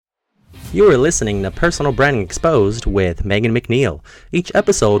You are listening to Personal Branding Exposed with Megan McNeil. Each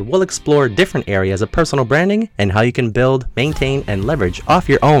episode will explore different areas of personal branding and how you can build, maintain, and leverage off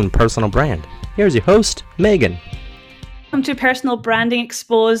your own personal brand. Here's your host, Megan. Welcome to Personal Branding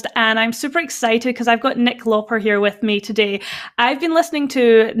Exposed, and I'm super excited because I've got Nick Loper here with me today. I've been listening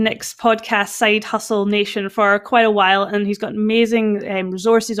to Nick's podcast, Side Hustle Nation, for quite a while, and he's got amazing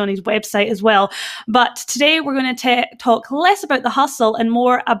resources on his website as well. But today we're going to talk less about the hustle and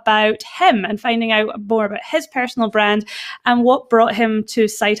more about him and finding out more about his personal brand and what brought him to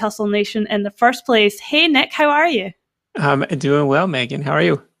Side Hustle Nation in the first place. Hey, Nick, how are you? I'm doing well, Megan. How are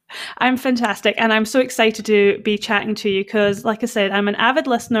you? I'm fantastic, and I'm so excited to be chatting to you because, like I said, I'm an avid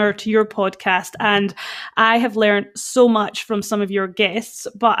listener to your podcast and I have learned so much from some of your guests,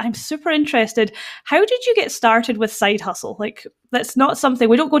 but I'm super interested. How did you get started with side hustle? Like, that's not something,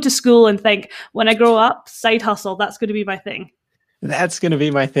 we don't go to school and think, when I grow up, side hustle, that's going to be my thing. That's going to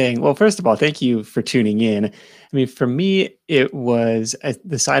be my thing. Well, first of all, thank you for tuning in. I mean, for me, it was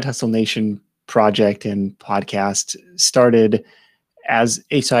the Side Hustle Nation project and podcast started as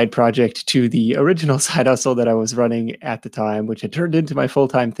a side project to the original side hustle that I was running at the time, which had turned into my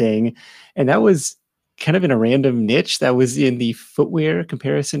full-time thing. And that was kind of in a random niche that was in the footwear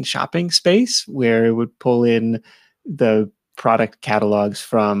comparison shopping space, where it would pull in the product catalogs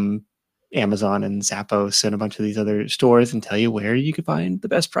from Amazon and Zappos and a bunch of these other stores and tell you where you could find the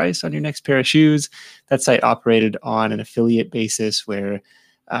best price on your next pair of shoes. That site operated on an affiliate basis where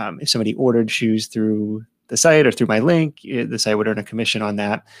if somebody ordered shoes through the site or through my link, the site would earn a commission on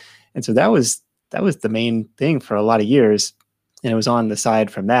that. And so that was the main thing for a lot of years. And it was on the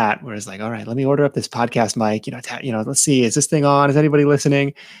side from that where it's like, all right, let me order up this podcast mic, let's see, is this thing on? Is anybody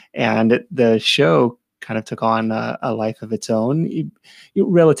listening? And the show kind of took on a life of its own,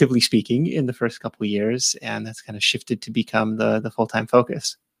 relatively speaking, in the first couple of years. And that's kind of shifted to become the full-time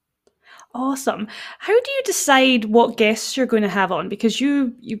focus. Awesome. How do you decide what guests you're going to have on? Because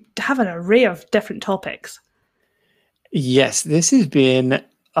you have an array of different topics. Yes, this has been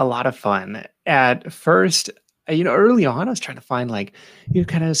a lot of fun. At first, early on, I was trying to find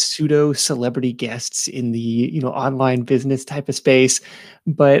kind of pseudo celebrity guests in the, online business type of space,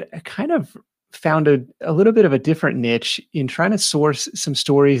 but I kind of found a little bit of a different niche in trying to source some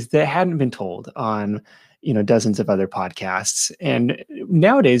stories that hadn't been told on dozens of other podcasts. And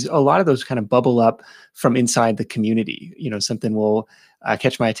nowadays, a lot of those kind of bubble up from inside the community. Something will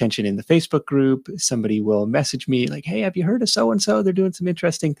catch my attention in the Facebook group. Somebody will message me like, hey, have you heard of so-and-so? They're doing some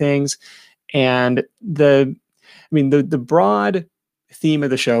interesting things. And the broad theme of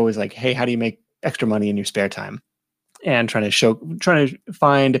the show is like, hey, how do you make extra money in your spare time? And trying to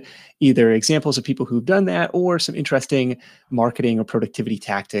find either examples of people who've done that or some interesting marketing or productivity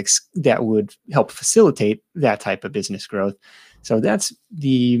tactics that would help facilitate that type of business growth. So that's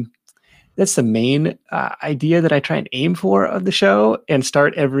the main idea that I try and aim for of the show, and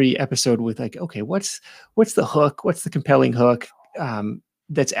start every episode with like, okay, what's the hook? What's the compelling hook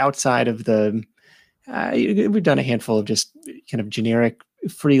that's outside of the we've done a handful of just kind of generic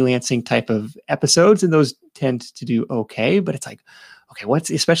freelancing type of episodes, and those tend to do okay, but it's like,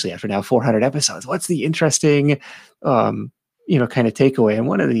 okay, especially after now 400 episodes, what's the interesting kind of takeaway?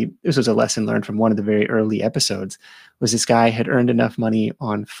 And this was a lesson learned from one of the very early episodes, was this guy had earned enough money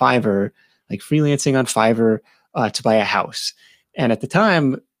on Fiverr, like freelancing on Fiverr, to buy a house. And at the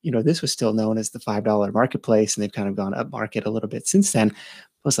time, this was still known as the $5 marketplace, and they've kind of gone up market a little bit since then.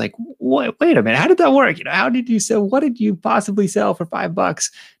 I was like, wait a minute, how did that work? How did you sell? What did you possibly sell for $5?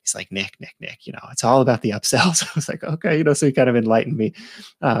 He's like, Nick, it's all about the upsells. I was like, okay, so he kind of enlightened me.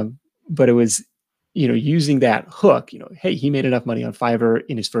 But it was, using that hook, hey, he made enough money on Fiverr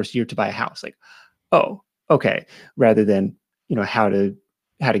in his first year to buy a house. Like, oh, okay. Rather than, how to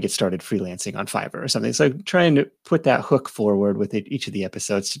get started freelancing on Fiverr or something. So trying to put that hook forward with each of the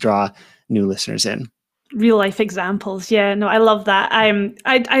episodes to draw new listeners in. Real life examples. Yeah, no, I love that.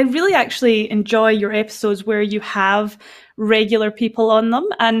 I really actually enjoy your episodes where you have regular people on them.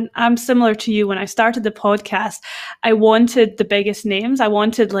 And I'm similar to you. When I started the podcast, I wanted the biggest names. I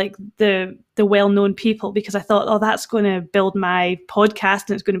wanted like the well-known people, because I thought, oh, that's going to build my podcast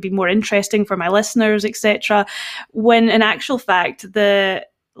and it's going to be more interesting for my listeners, etc. When in actual fact, the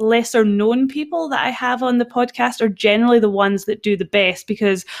lesser known people that I have on the podcast are generally the ones that do the best,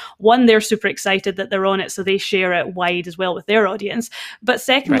 because one, they're super excited that they're on it, so they share it wide as well with their audience. But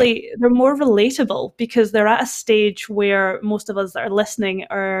secondly, They're more relatable, because they're at a stage where most of us that are listening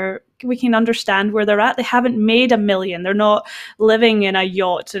are we can understand where they're at. They haven't made $1 million. They're not living in a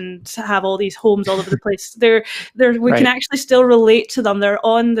yacht and have all these homes all over the place. We can actually still relate to them. They're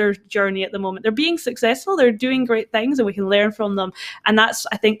on their journey at the moment. They're being successful. They're doing great things, and we can learn from them. And that's,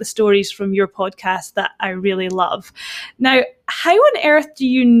 I think, the stories from your podcast that I really love. Now, how on earth do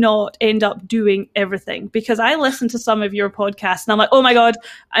you not end up doing everything? Because I listen to some of your podcasts and I'm like, oh my God,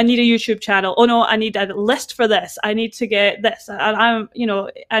 I need a YouTube channel. Oh no, I need a list for this. I need to get this. And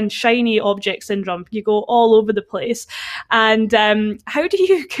and shiny object syndrome. You go all over the place. And how do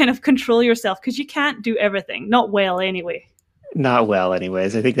you kind of control yourself? Because you can't do everything. Not well anyway. Not well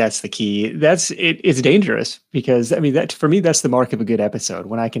anyways. I think that's the key. It's dangerous because, I mean, that for me, that's the mark of a good episode,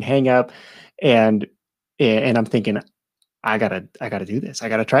 when I can hang up and I'm thinking, I gotta do this. I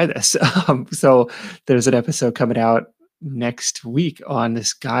gotta try this. So there's an episode coming out next week on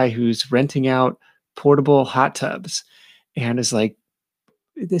this guy who's renting out portable hot tubs, and is like,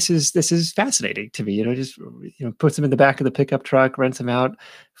 this is fascinating to me. Just puts them in the back of the pickup truck, rents them out,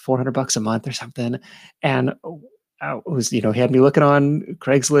 $400 a month or something, and he had me looking on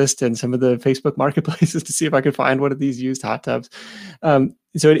Craigslist and some of the Facebook marketplaces to see if I could find one of these used hot tubs.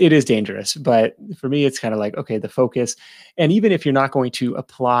 So it is dangerous, but for me, it's kind of like, okay, the focus. And even if you're not going to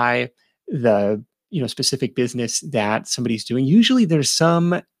apply the, specific business that somebody's doing, usually there's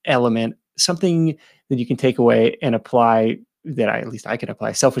some element, something that you can take away and apply, that at least I can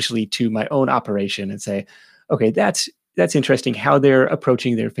apply selfishly to my own operation and say, okay, that's interesting how they're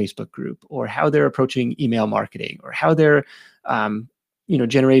approaching their Facebook group, or how they're approaching email marketing, or how they're,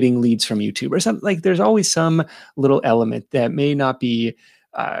 generating leads from YouTube or something. Like, there's always some little element that may not be,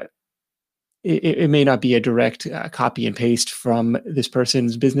 it may not be a direct copy and paste from this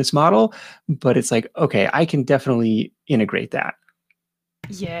person's business model, but it's like, okay, I can definitely integrate that.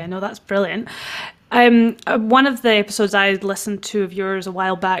 Yeah, no, that's brilliant. One of the episodes I listened to of yours a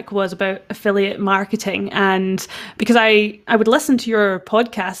while back was about affiliate marketing. And because I would listen to your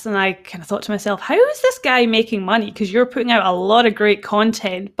podcast and I kind of thought to myself, how is this guy making money? Because you're putting out a lot of great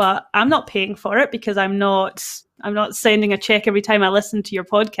content, but I'm not paying for it because I'm not sending a check every time I listen to your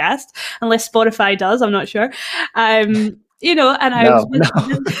podcast, unless Spotify does, I'm not sure.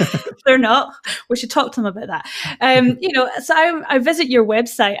 They're not. We should talk to them about that. So I visit your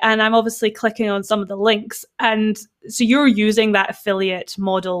website and I'm obviously clicking on some of the links. And so you're using that affiliate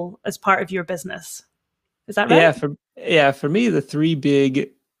model as part of your business. Is that right? For me, the three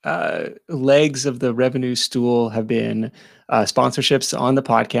big legs of the revenue stool have been sponsorships on the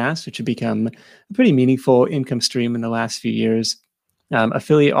podcast, which have become a pretty meaningful income stream in the last few years.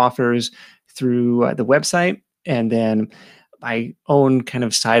 Affiliate offers through the website, and then my own kind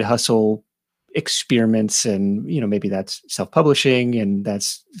of side hustle experiments, and maybe that's self-publishing, and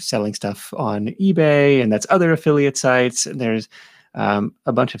that's selling stuff on eBay, and that's other affiliate sites, and there's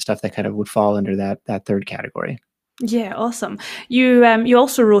a bunch of stuff that kind of would fall under that third category. Yeah, awesome. You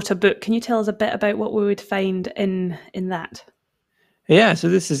also wrote a book. Can you tell us a bit about what we would find in that? Yeah, so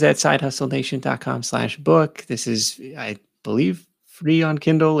this is at sidehustlenation.com/book. This is, I believe, free on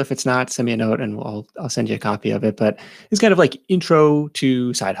Kindle. If it's not, send me a note and I'll send you a copy of it. But it's kind of like intro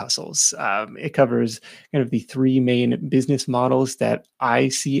to side hustles. It covers kind of the three main business models that I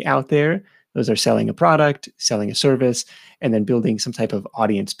see out there. Those are selling a product, selling a service, and then building some type of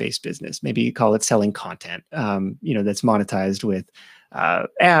audience-based business. Maybe you call it selling content, that's monetized with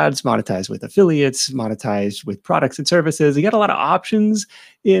ads, monetized with affiliates, monetized with products and services. You got a lot of options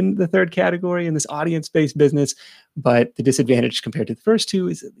in the third category in this audience-based business, but the disadvantage compared to the first two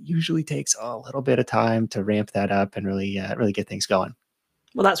is it usually takes a little bit of time to ramp that up and really get things going.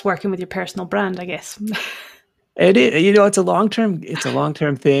 Well, that's working with your personal brand, I guess. It is, it's a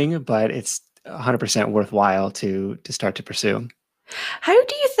long-term thing, but it's 100% worthwhile to start to pursue. How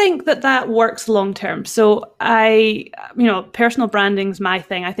do you think that works long term? So personal branding's my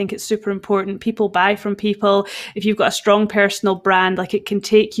thing. I think it's super important. People buy from people. If you've got a strong personal brand, like, it can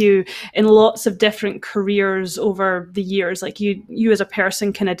take you in lots of different careers over the years. Like, you as a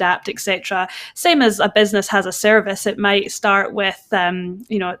person can adapt, etc. Same as a business has a service. It might start with,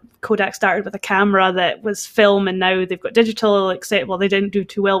 Kodak started with a camera that was film, and now they've got digital, etc. Well, they didn't do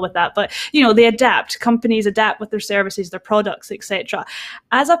too well with that, but they adapt. Companies adapt with their services, their products, etc.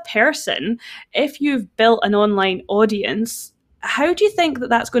 As a person, if you've built an online audience, how do you think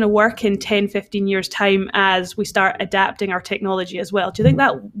that's going to work in 10, 15 years' time as we start adapting our technology as well? Do you think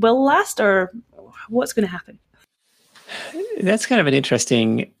that will last, or what's going to happen? That's kind of an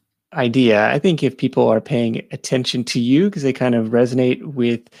interesting idea. I think if people are paying attention to you because they kind of resonate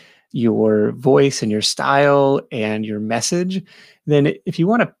with your voice and your style and your message, then if you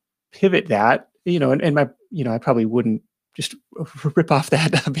want to pivot that, I probably wouldn't just rip off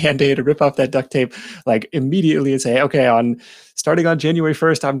that Band-Aid or rip off that duct tape like immediately and say, okay, starting on January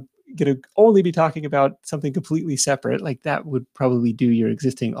 1st, I'm going to only be talking about something completely separate. Like that would probably do your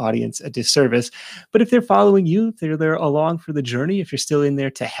existing audience a disservice. But if they're following you, if they're along for the journey, if you're still in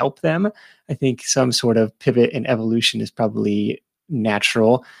there to help them, I think some sort of pivot and evolution is probably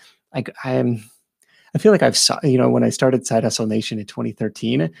natural. Like I feel like when I started Side Hustle Nation in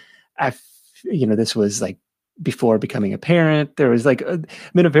 2013, this was like before becoming a parent. There was like I'm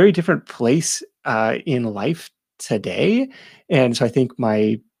in a very different place in life today. And so I think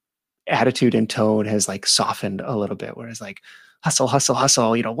my attitude and tone has like softened a little bit, whereas like hustle, hustle,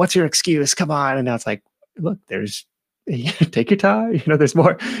 hustle, what's your excuse? Come on. And now it's like, look, take your time. There's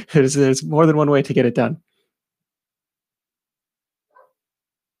more than one way to get it done.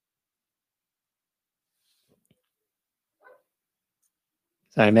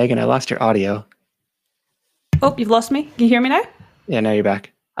 Sorry, Megan, I lost your audio. Oh, you've lost me. Can you hear me now? Yeah, now you're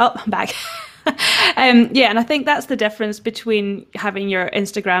back. Oh, I'm back. And I think that's the difference between having your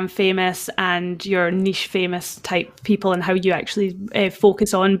Instagram famous and your niche famous type people, and how you actually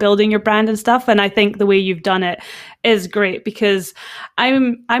focus on building your brand and stuff. And I think the way you've done it is great, because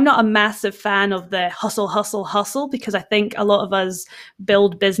I'm not a massive fan of the hustle, hustle, hustle, because I think a lot of us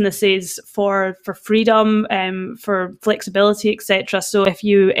build businesses for freedom, for flexibility, etc. So if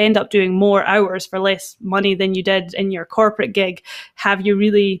you end up doing more hours for less money than you did in your corporate gig, have you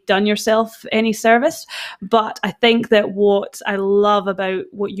really done yourself any service? But I think that what I love about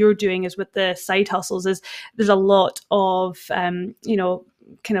what you're doing is with the side hustles is there's a lot of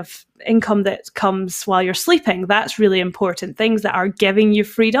kind of income that comes while you're sleeping. That's really important. Things that are giving you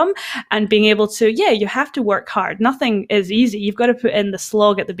freedom and being able to, you have to work hard. Nothing is easy. You've got to put in the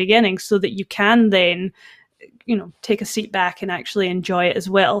slog at the beginning so that you can then, take a seat back and actually enjoy it as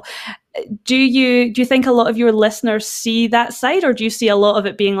well. Do you think a lot of your listeners see that side, or do you see a lot of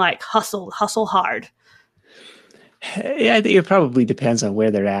it being like hustle hard? Yeah, I think it probably depends on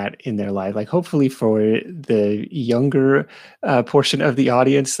where they're at in their life. Like hopefully for the younger portion of the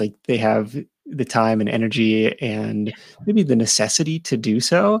audience, like they have the time and energy and maybe the necessity to do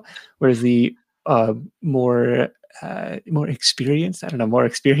so. Whereas the more experienced,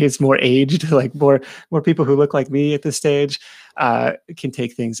 more aged, like more people who look like me at this stage can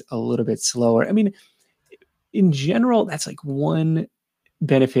take things a little bit slower. I mean, in general, that's like one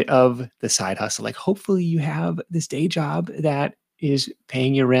benefit of the side hustle. Like hopefully you have this day job that is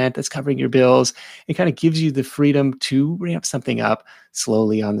paying your rent, that's covering your bills. It kind of gives you the freedom to ramp something up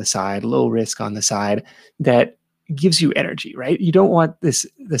slowly on the side, low risk on the side, that gives you energy, right? You don't want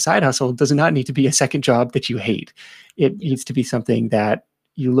the side hustle does not need to be a second job that you hate. It needs to be something that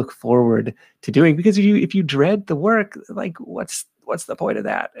you look forward to doing, because if you dread the work, like what's the point of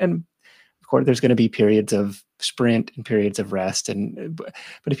that? And of course, there's going to be periods of sprint and periods of rest.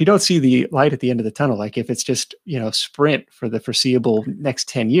 But if you don't see the light at the end of the tunnel, like if it's just, sprint for the foreseeable next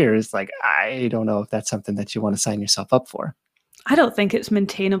 10 years, like I don't know if that's something that you want to sign yourself up for. I don't think it's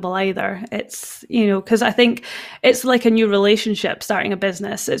maintainable either. It's, because I think it's like a new relationship starting a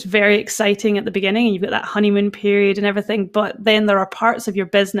business. It's very exciting at the beginning and you've got that honeymoon period and everything. But then there are parts of your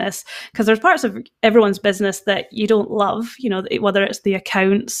business, because there's parts of everyone's business that you don't love, whether it's the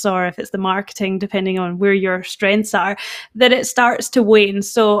accounts or if it's the marketing, depending on where your strengths are, that it starts to wane.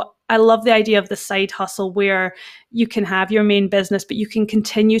 So I love the idea of the side hustle where you can have your main business, but you can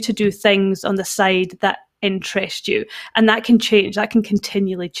continue to do things on the side that interest you, and that can change. That can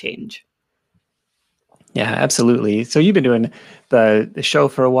continually change. Yeah, absolutely. So you've been doing the show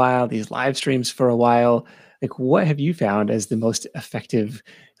for a while, these live streams for a while. Like, what have you found as the most effective,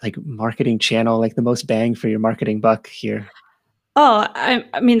 like, marketing channel, like the most bang for your marketing buck here? Oh,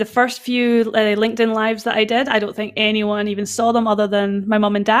 I mean, the first few LinkedIn lives that I did, I don't think anyone even saw them other than my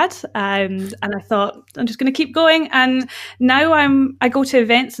mom and dad. And I thought, I'm just going to keep going. And now I go to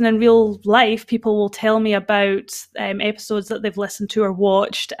events, and in real life, people will tell me about episodes that they've listened to or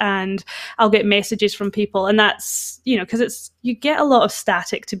watched, and I'll get messages from people. And that's, because you get a lot of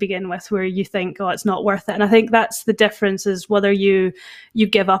static to begin with where you think, oh, it's not worth it. And I think that's the difference, is whether you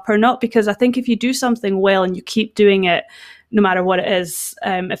give up or not. Because I think if you do something well and you keep doing it, no matter what it is,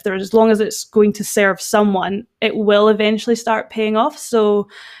 as long as it's going to serve someone, it will eventually start paying off. So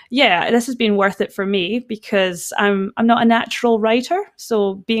yeah, this has been worth it for me, because I'm not a natural writer.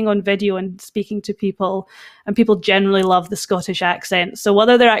 So being on video and speaking to people, and people generally love the Scottish accent. So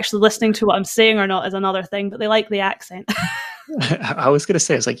whether they're actually listening to what I'm saying or not is another thing, but they like the accent. I was going to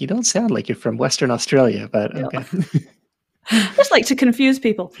say, it's like, you don't sound like you're from Western Australia, but okay. I just like to confuse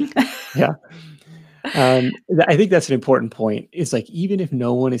people. Yeah. I think that's an important point. It's like, even if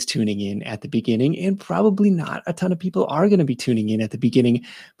no one is tuning in at the beginning, and probably not a ton of people are going to be tuning in at the beginning,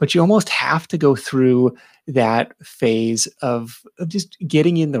 but you almost have to go through that phase of just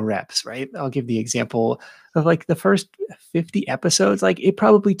getting in the reps, right? I'll give the example of like the first 50 episodes. Like, it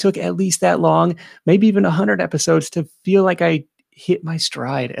probably took at least that long, maybe even 100 episodes, to feel like I hit my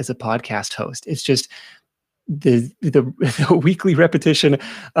stride as a podcast host. It's just the weekly repetition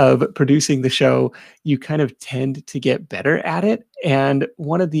of producing the show, you kind of tend to get better at it. And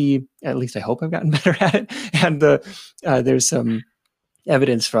one of the, at least I hope I've gotten better at it. And there's some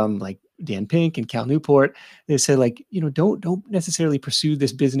evidence from like Dan Pink and Cal Newport. They say, like, don't necessarily pursue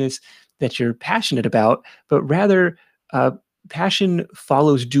this business that you're passionate about, but rather passion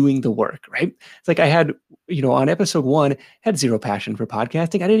follows doing the work, right? It's like I had, on episode 1, had zero passion for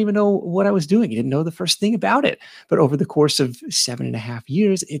podcasting. I didn't even know what I was doing. I didn't know the first thing about it. But over the course of 7.5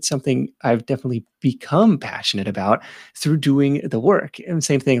 years, it's something I've definitely become passionate about through doing the work. And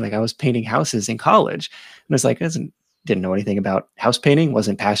same thing, like I was painting houses in college, and I was like, didn't know anything about house painting,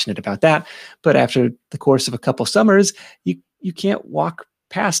 wasn't passionate about that. But after the course of a couple summers, you can't walk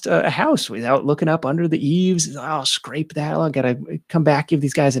past a house without looking up under the eaves. I'll scrape that. I got to come back, give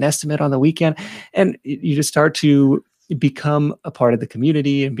these guys an estimate on the weekend. And you just start to become a part of the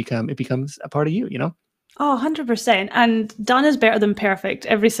community, and it becomes a part of you, Oh, 100%. And done is better than perfect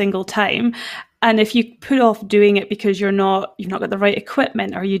every single time. And if you put off doing it because you've not got the right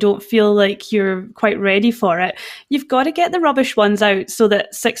equipment, or you don't feel like you're quite ready for it, you've got to get the rubbish ones out so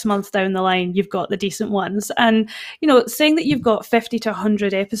that 6 months down the line, you've got the decent ones. And, saying that you've got 50 to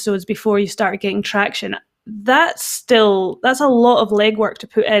 100 episodes before you start getting traction, that's a lot of legwork to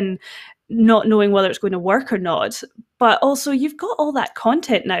put in, not knowing whether it's going to work or not. But also, you've got all that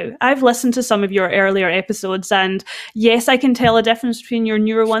content now. I've listened to some of your earlier episodes, and yes, I can tell a difference between your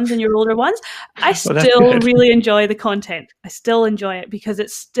newer ones and your older ones. I still really enjoy the content. I still enjoy it because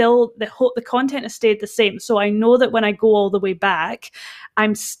it's still, the content has stayed the same. So I know that when I go all the way back,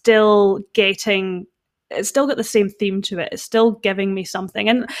 it's still got the same theme to it. It's still giving me something.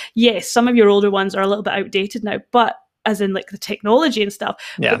 And yes, some of your older ones are a little bit outdated now, but as in like the technology and stuff.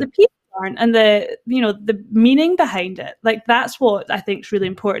 Yeah. But the people aren't, and the meaning behind it, like, that's what I think is really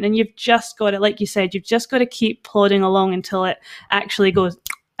important. And you've just got to, like you said, you've just got to keep plodding along until it actually goes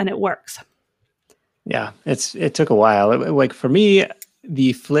and it works. Yeah, it took a while. Like for me,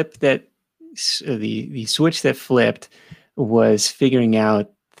 the switch that flipped was figuring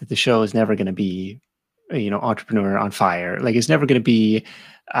out that the show is never going to be, Entrepreneur on Fire. Like, it's never going to be,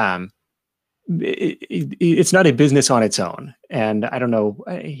 it's not a business on its own. And I don't know,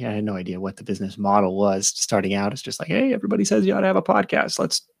 I had no idea what the business model was starting out. It's just like, hey, everybody says you ought to have a podcast.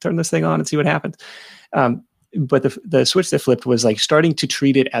 Let's turn this thing on and see what happens. But the switch that flipped was like starting to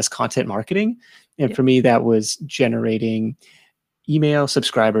treat it as content marketing. And for me, that was generating email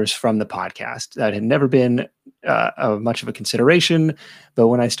subscribers from the podcast. That had never been much of a consideration. But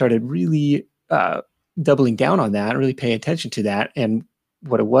when I started really doubling down on that, really paying attention to that, and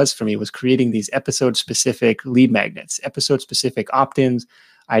what it was for me was creating these episode-specific lead magnets, episode-specific opt-ins.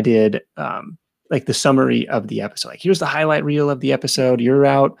 I did like the summary of the episode. Like, here's the highlight reel of the episode. You're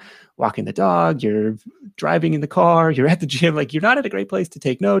out walking the dog. You're driving in the car. You're at the gym. Like, you're not at a great place to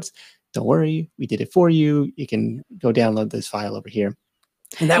take notes. Don't worry. We did it for you. You can go download this file over here.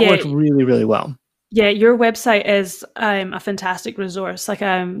 And that worked really, really well. Yeah, your website is a fantastic resource. Like,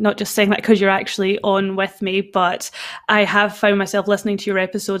 I'm not just saying that because you're actually on with me, but I have found myself listening to your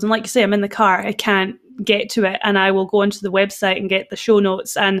episodes. And like you say, I'm in the car. I can't get to it. And I will go onto the website and get the show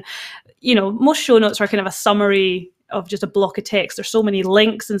notes. And, most show notes are kind of a summary of just a block of text. There's so many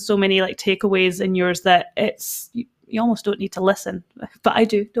links and so many like takeaways in yours that you almost don't need to listen. But I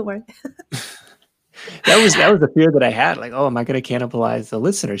do, don't worry. That was the fear that I had. Like, oh, am I going to cannibalize the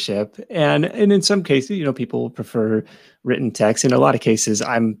listenership? And in some cases, people prefer written text. In a lot of cases,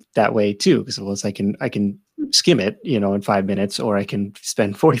 I'm that way too, because I can skim it, in 5 minutes, or I can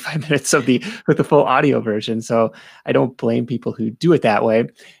spend 45 minutes with the full audio version. So I don't blame people who do it that way.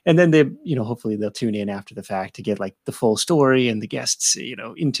 And then they, hopefully they'll tune in after the fact to get like the full story and the guests,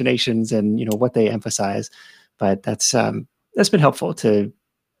 intonations and what they emphasize. But that's been helpful to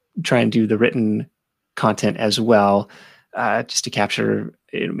try and do the written content as well, just to capture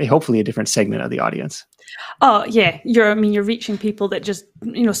hopefully a different segment of the audience. Oh yeah, you're reaching people that just,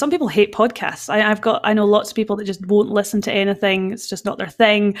 some people hate podcasts. I know lots of people that just won't listen to anything. It's just not their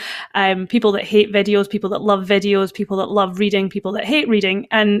thing. People that hate videos, people that love videos, people that love reading, people that hate reading.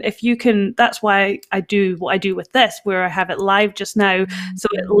 And if you can, that's why I do what I do with this, where I have it live just now. So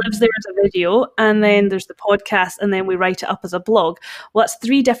it lives there as a video, and then there's the podcast, and then we write it up as a blog. Well, that's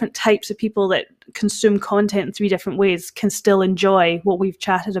three different types of people that consume content in three different ways can still enjoy what we've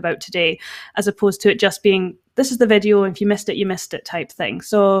chatted about today, as opposed to it just being, this is the video, and if you missed it, you missed it type thing.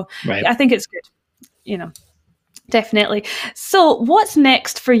 So Right. I think it's good, definitely. So what's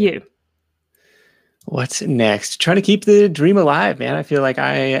next for you? What's next? Trying to keep the dream alive, man. I feel like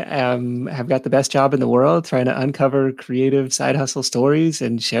I have got the best job in the world, trying to uncover creative side hustle stories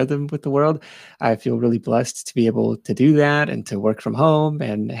and share them with the world. I feel really blessed to be able to do that and to work from home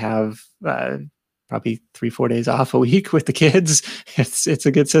and have probably 3-4 days off a week with the kids. It's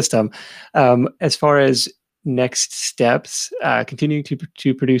a good system. As far as next steps, continuing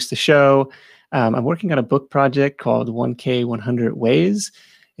to produce the show. I'm working on a book project called 1K 100 Ways.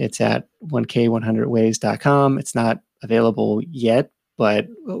 It's at 1k100ways.com. It's not available yet, but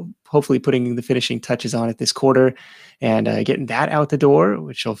hopefully putting the finishing touches on it this quarter and getting that out the door,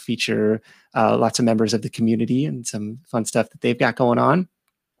 which will feature lots of members of the community and some fun stuff that they've got going on.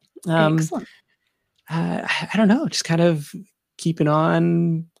 Excellent. I don't know, just kind of keeping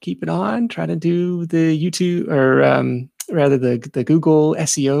on, trying to do the YouTube or rather the Google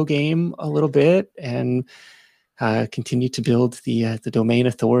SEO game a little bit and continue to build the domain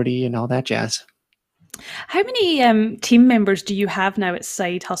authority and all that jazz. How many team members do you have now at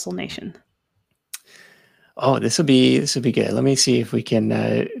Side Hustle Nation? Oh, this will be good. Let me see if we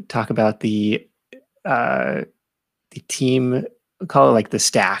can talk about the team. Call it like the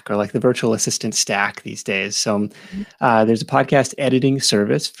stack or like the virtual assistant stack these days. So there's a podcast editing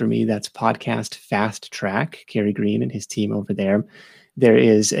service. For me, that's Podcast Fast Track, Kerry Green and his team over there. There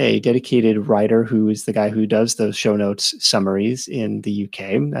is a dedicated writer who is the guy who does those show notes summaries in the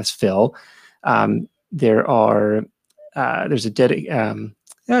UK. That's Phil. There's a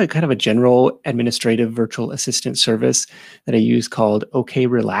kind of a general administrative virtual assistant service that I use called OK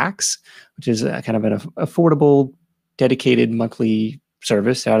Relax, which is a kind of an affordable, dedicated monthly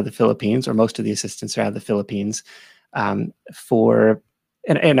service out of the Philippines, or most of the assistants are out of the Philippines. And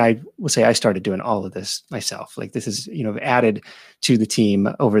I will say I started doing all of this myself. Like this is, added to the team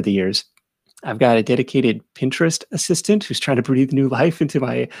over the years. I've got a dedicated Pinterest assistant who's trying to breathe new life into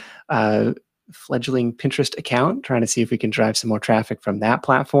my fledgling Pinterest account, trying to see if we can drive some more traffic from that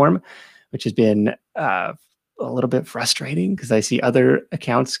platform, which has been a little bit frustrating because I see other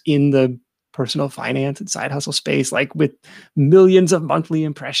accounts in the personal finance and side hustle space, like with millions of monthly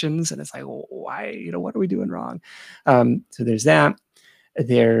impressions. And it's like, why, what are we doing wrong? So there's that.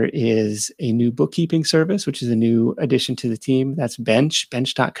 There is a new bookkeeping service, which is a new addition to the team. That's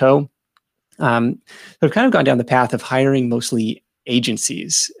bench.co. So I've kind of gone down the path of hiring mostly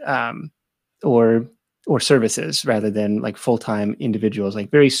agencies or services rather than like full-time individuals,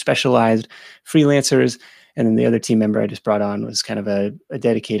 like very specialized freelancers. And then the other team member I just brought on was kind of a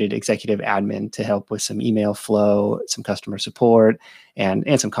dedicated executive admin to help with some email flow, some customer support, and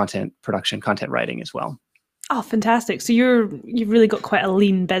some content production, content writing as well. Oh, fantastic. So you've really got quite a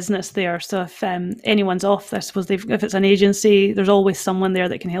lean business there. So if anyone's off, I suppose if it's an agency, there's always someone there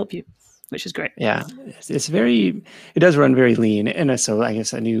that can help you, which is great. Yeah, it does run very lean. And so I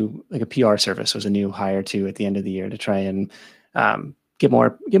guess a PR service was a new hire too at the end of the year to try and get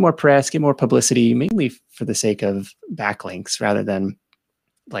more press, get more publicity, mainly for the sake of backlinks rather than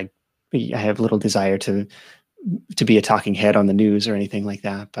like I have little desire to be a talking head on the news or anything like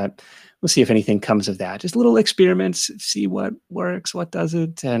that. But we'll see if anything comes of that. Just little experiments, see what works, what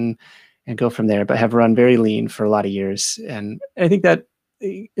doesn't, and go from there. But have run very lean for a lot of years. And I think that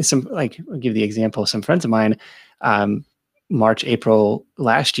is I'll give the example, some friends of mine, March, April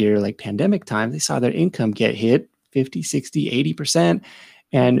last year, like pandemic time, they saw their income get hit 50, 60, 80%.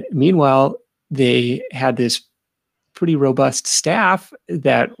 And meanwhile, they had this pretty robust staff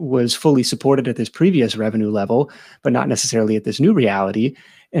that was fully supported at this previous revenue level, but not necessarily at this new reality.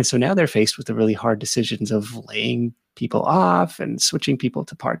 And so now they're faced with the really hard decisions of laying people off and switching people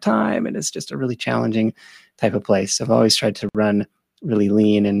to part-time. And it's just a really challenging type of place. So I've always tried to run really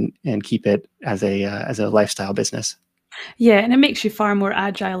lean and keep it as a lifestyle business. Yeah, and it makes you far more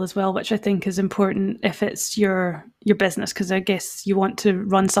agile as well, which I think is important if it's your business, because I guess you want to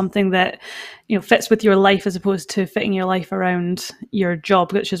run something that, you know, fits with your life as opposed to fitting your life around your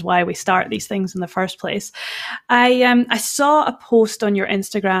job, which is why we start these things in the first place. I saw a post on your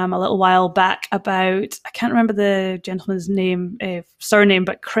Instagram a little while back about, I can't remember the gentleman's name, surname,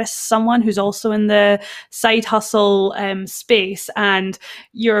 but Chris, someone who's also in the side hustle space, and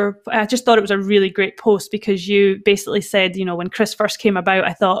I just thought it was a really great post because you basically said, you know, when Chris first came about,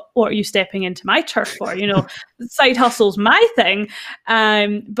 I thought, what are you stepping into my turf for? You know, side hustle's my thing.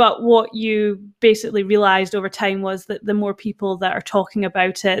 But what you basically realized over time was that the more people that are talking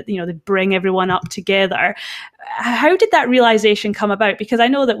about it, you know, they bring everyone up together. How did that realization come about? Because I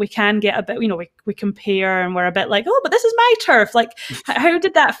know that we can get a bit, you know, we compare and we're a bit like, oh, but this is my turf. Like, how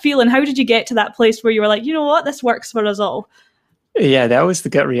did that feel? And how did you get to that place where you were like, you know what, this works for us all? Yeah, that was the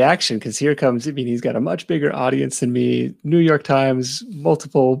gut reaction, because here comes, I mean, he's got a much bigger audience than me, New York Times,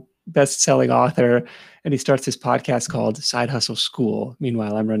 multiple best-selling author, and he starts this podcast called Side Hustle School.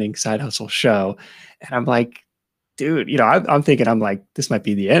 Meanwhile, I'm running Side Hustle Show, and I'm like, dude, you know, I'm thinking, I'm like, this might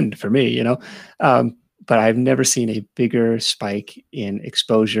be the end for me, you know? But I've never seen a bigger spike in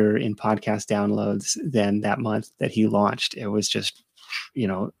exposure in podcast downloads than that month that he launched. It was just, you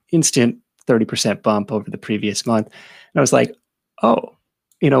know, instant 30% bump over the previous month. And I was like, oh,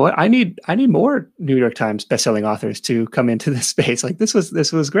 you know what? I need more New York Times bestselling authors to come into this space. Like, this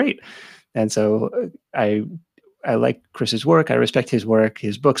was great. And so I like Chris's work. I respect his work.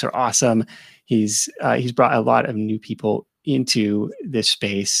 His books are awesome. He's brought a lot of new people into this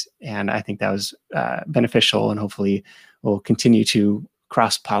space, and I think that was beneficial, and hopefully will continue to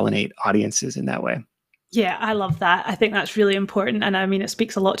cross-pollinate audiences in that way. Yeah, I love that. I think that's really important. And I mean, it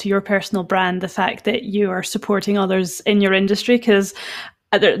speaks a lot to your personal brand, the fact that you are supporting others in your industry, because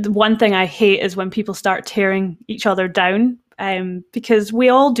the one thing I hate is when people start tearing each other down, because we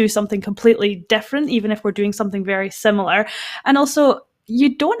all do something completely different, even if we're doing something very similar. And also,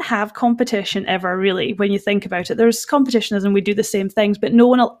 you don't have competition ever, really, when you think about it. There's competition as in we do the same things, but no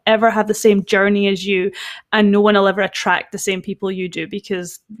one will ever have the same journey as you, and no one will ever attract the same people you do,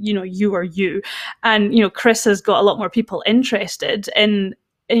 because, you know, you are you. And, you know, Chris has got a lot more people interested in,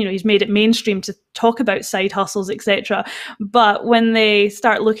 you know, he's made it mainstream to talk about side hustles, etc. But when they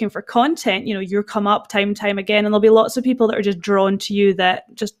start looking for content, you know, you come up time and time again, and there'll be lots of people that are just drawn to you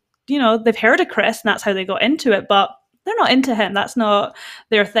that just, you know, they've heard of Chris and that's how they got into it, but they're not into him. That's not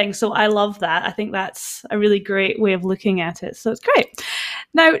their thing. So I love that. I think that's a really great way of looking at it. So it's great.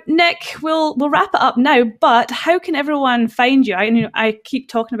 Now, Nick, we'll wrap it up now, but how can everyone find you? I keep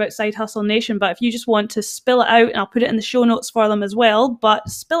talking about Side Hustle Nation, but if you just want to spill it out, and I'll put it in the show notes for them as well, but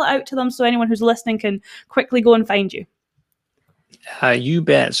spill it out to them so anyone who's listening can quickly go and find you. You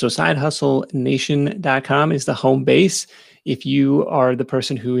bet. So sidehustlenation.com is the home base. If you are the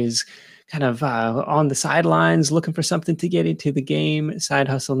person who is kind of on the sidelines looking for something to get into the game,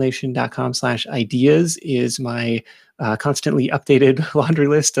 sidehustlenation.com/ideas is my constantly updated laundry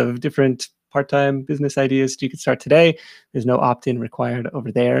list of different part-time business ideas you can start today. There's no opt-in required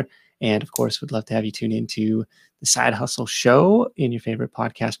over there. And of course, would love to have you tune into the Side Hustle Show in your favorite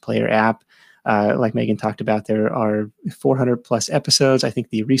podcast player app. Like Megan talked about, there are 400 plus episodes. I think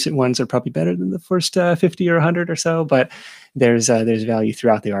the recent ones are probably better than the first 50 or 100 or so, but there's value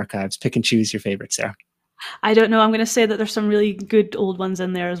throughout the archives. Pick and choose your favorites there. I don't know. I'm going to say that there's some really good old ones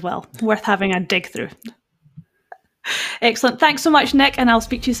in there as well. Worth having a dig through. Excellent. Thanks so much, Nick, and I'll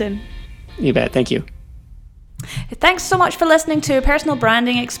speak to you soon. You bet. Thank you. Thanks so much for listening to Personal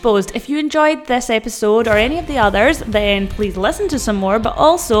Branding Exposed. If you enjoyed this episode or any of the others, then please listen to some more, but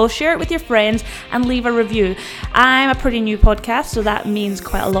also share it with your friends and leave a review. I'm a pretty new podcast, so that means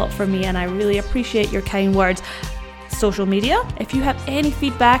quite a lot for me, and I really appreciate your kind words. Social media, if you have any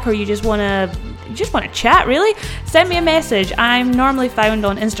feedback or you just want to chat, really, send me a message. I'm normally found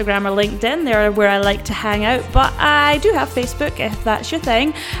on Instagram or LinkedIn. They're where I like to hang out, but I do have Facebook if that's your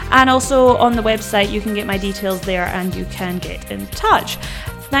thing, and also on the website you can get my details there and you can get in touch.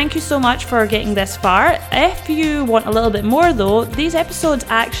 Thank you so much for getting this far. If you want a little bit more though, these episodes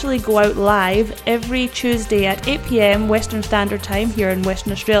actually go out live every Tuesday at 8 p.m. Western Standard Time here in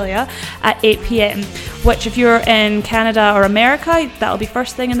Western Australia at 8 p.m, which if you're in Canada or America, that'll be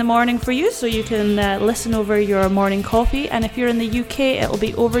first thing in the morning for you, so you can listen over your morning coffee, and if you're in the UK, it'll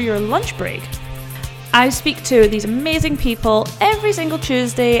be over your lunch break. I speak to these amazing people every single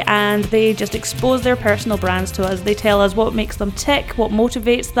Tuesday, and they just expose their personal brands to us. They tell us what makes them tick, what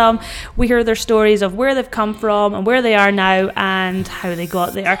motivates them. We hear their stories of where they've come from and where they are now and how they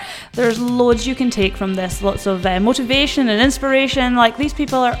got there. There's loads you can take from this, lots of motivation and inspiration. Like, these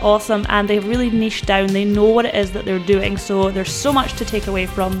people are awesome and they've really niched down. They know what it is that they're doing, so there's so much to take away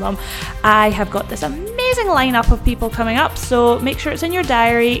from them. I have got this amazing lineup of people coming up, so make sure it's in your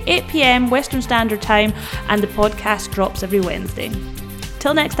diary. 8 p.m. Western Standard Time, and the podcast drops every Wednesday.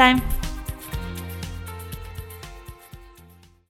 Till next time.